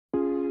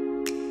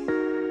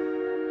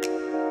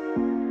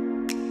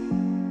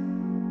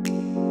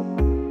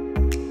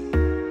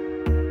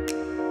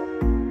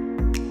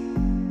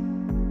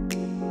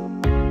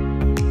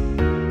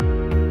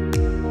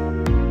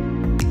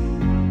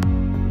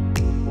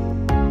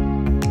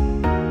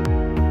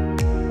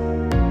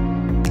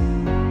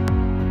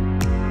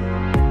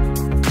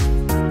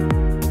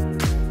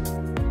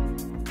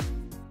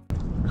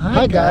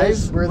Hi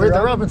guys, we're the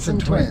Robinson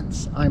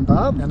Twins. I'm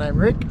Bob. And I'm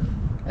Rick.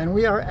 And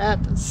we are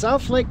at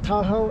South Lake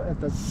Tahoe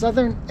at the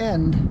southern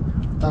end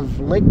of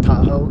Lake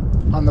Tahoe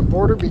on the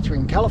border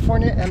between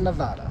California and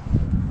Nevada.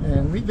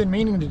 And we've been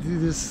meaning to do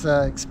this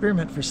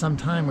experiment for some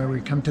time where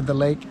we come to the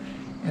lake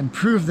and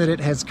prove that it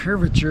has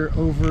curvature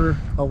over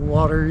a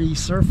watery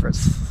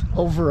surface.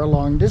 Over a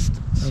long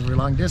distance. Over a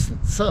long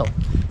distance. So,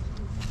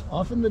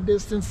 off in the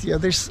distance, the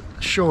other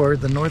shore,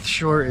 the north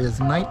shore, is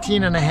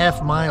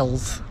 19.5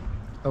 miles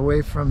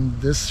away from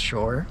this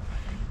shore.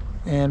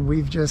 And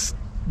we've just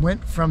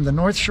went from the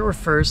north shore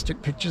first,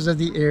 took pictures of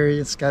the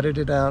area, scouted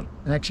it out.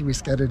 And actually we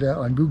scouted it out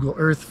on Google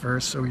Earth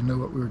first so we knew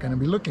what we were going to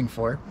be looking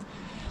for.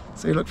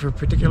 So we looked for a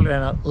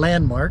particular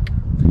landmark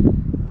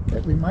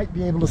that we might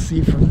be able to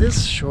see from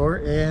this shore.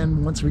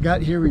 And once we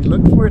got here, we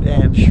looked for it,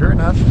 and sure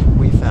enough,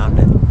 we found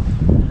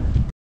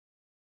it.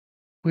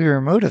 We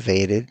were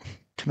motivated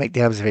to make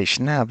the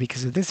observation now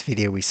because of this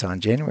video we saw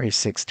on January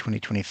 6,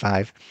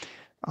 2025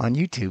 on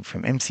YouTube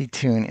from MC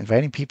Toon,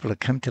 inviting people to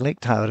come to Lake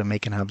Tahoe to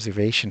make an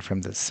observation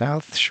from the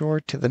south shore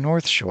to the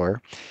north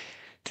shore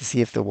to see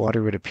if the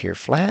water would appear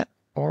flat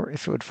or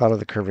if it would follow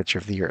the curvature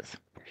of the earth.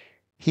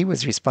 He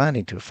was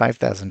responding to a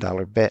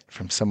 $5,000 bet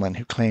from someone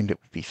who claimed it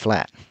would be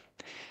flat.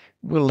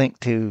 We'll link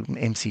to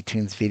MC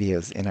Toon's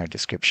videos in our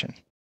description.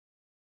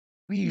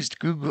 We used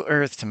Google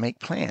Earth to make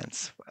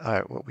plans.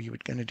 What we were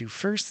going to do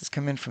first is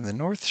come in from the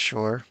north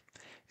shore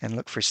and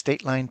look for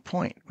State Line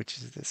Point, which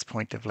is this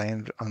point of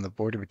land on the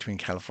border between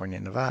California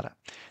and Nevada.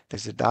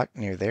 There's a dock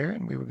near there,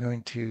 and we were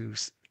going to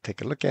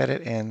take a look at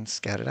it and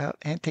scout it out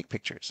and take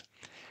pictures.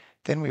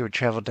 Then we would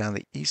travel down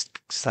the east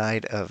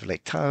side of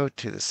Lake Tahoe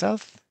to the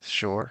south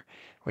shore,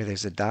 where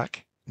there's a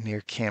dock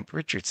near Camp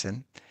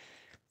Richardson,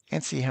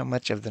 and see how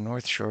much of the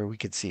north shore we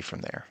could see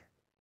from there.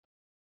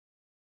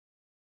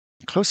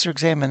 Closer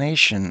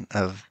examination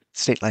of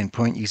State Line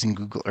Point using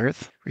Google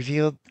Earth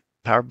revealed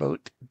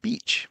Powerboat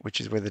Beach,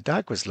 which is where the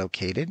dock was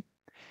located,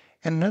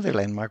 and another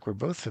landmark we're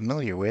both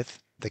familiar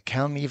with, the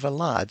Cal Neva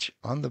Lodge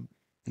on the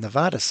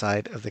Nevada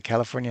side of the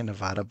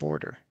California-Nevada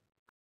border.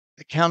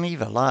 The Cal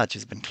Neva Lodge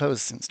has been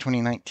closed since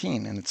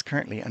 2019, and it's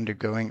currently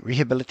undergoing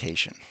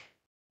rehabilitation.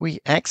 We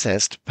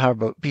accessed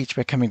Powerboat Beach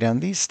by coming down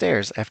these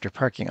stairs after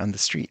parking on the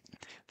street.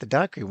 The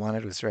dock we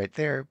wanted was right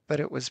there, but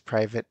it was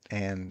private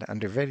and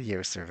under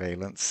video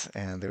surveillance,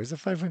 and there was a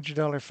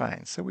 $500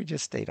 fine, so we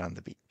just stayed on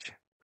the beach.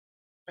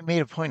 I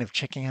made a point of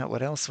checking out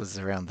what else was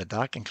around the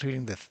dock,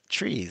 including the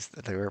trees.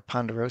 There were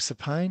ponderosa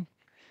pine,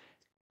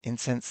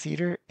 incense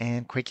cedar,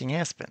 and quaking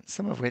aspen,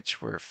 some of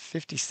which were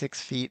 56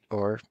 feet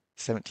or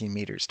 17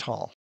 meters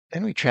tall.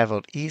 Then we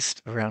traveled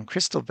east around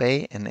Crystal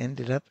Bay and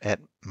ended up at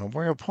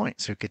Memorial Point,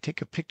 so we could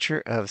take a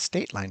picture of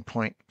State Line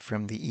Point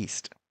from the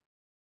east.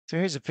 So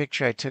here's a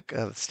picture I took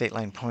of State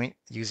Line Point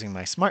using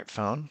my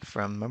smartphone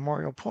from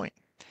Memorial Point.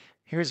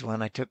 Here's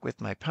one I took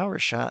with my power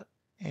shot,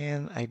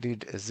 and I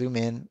did a zoom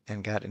in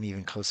and got an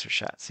even closer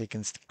shot, so you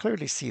can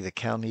clearly see the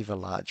Cal Neva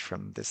Lodge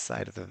from this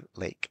side of the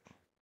lake.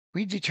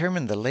 We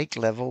determined the lake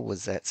level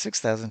was at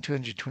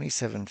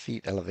 6,227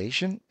 feet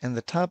elevation, and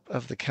the top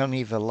of the Cal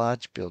Neva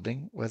Lodge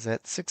building was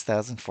at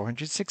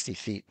 6,460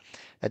 feet,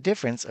 a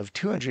difference of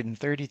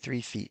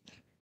 233 feet.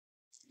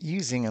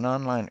 Using an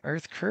online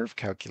Earth curve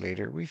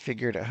calculator, we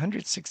figured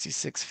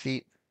 166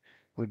 feet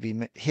would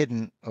be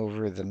hidden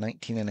over the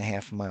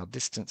 19.5 mile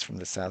distance from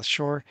the south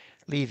shore,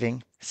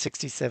 leaving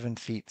 67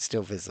 feet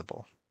still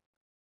visible.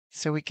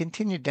 So we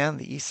continued down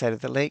the east side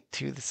of the lake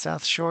to the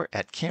south shore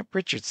at Camp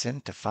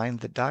Richardson to find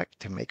the dock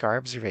to make our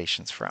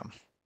observations from.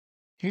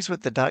 Here's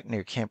what the dock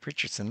near Camp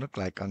Richardson looked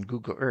like on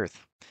Google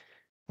Earth.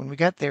 When we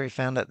got there, we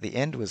found out the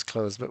end was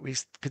closed, but we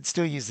could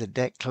still use the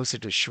deck closer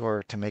to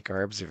shore to make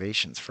our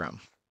observations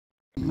from.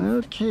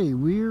 Okay,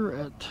 we're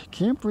at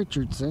Camp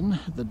Richardson,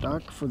 the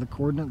dock for the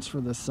coordinates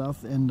for the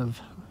south end of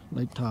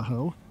Lake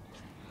Tahoe.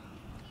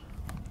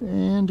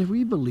 And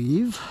we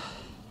believe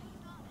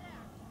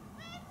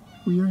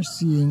we are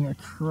seeing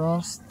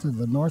across to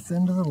the north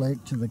end of the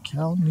lake to the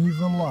Cal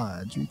Neva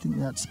Lodge. We think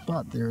that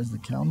spot there is the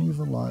Cal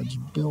Neva Lodge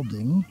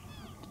building.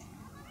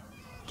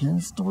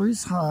 10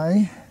 stories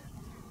high.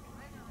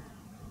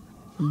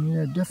 We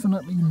are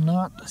definitely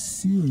not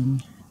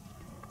seeing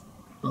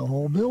the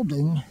whole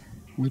building,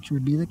 which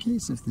would be the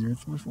case if the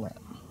earth were flat.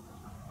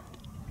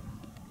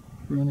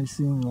 We're only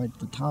seeing like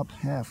the top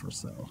half or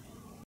so.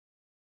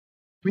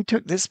 We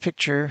took this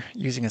picture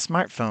using a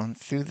smartphone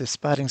through the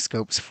spotting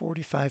scope's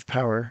 45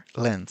 power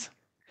lens.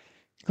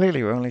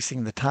 Clearly we're only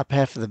seeing the top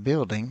half of the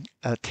building,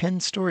 a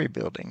 10-story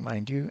building,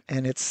 mind you,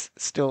 and it's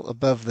still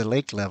above the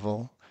lake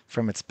level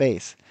from its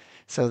base.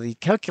 So the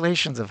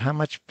calculations of how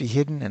much would be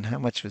hidden and how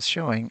much was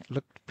showing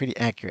looked pretty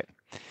accurate.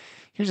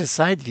 Here's a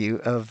side view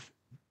of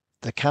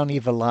the Cal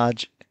Neva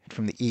Lodge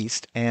from the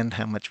east and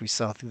how much we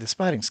saw through the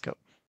spotting scope.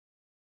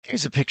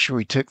 Here's a picture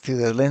we took through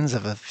the lens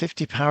of a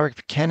 50 power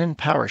Canon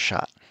power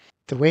shot.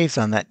 The waves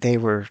on that day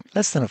were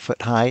less than a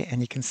foot high,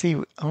 and you can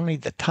see only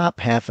the top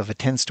half of a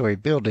 10-story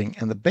building,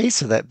 and the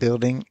base of that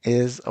building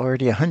is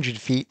already 100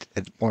 feet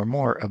or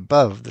more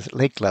above the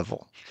lake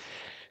level.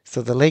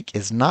 So the lake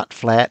is not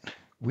flat.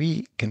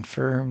 We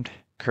confirmed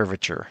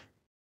curvature.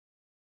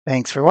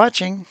 Thanks for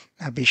watching.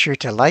 Now be sure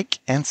to like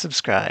and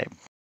subscribe.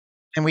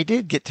 And we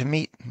did get to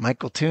meet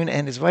Michael Toon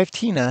and his wife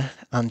Tina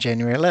on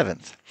January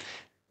 11th.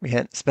 We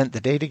had spent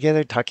the day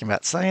together talking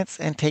about science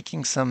and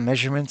taking some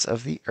measurements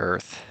of the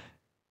Earth.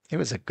 It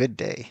was a good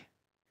day.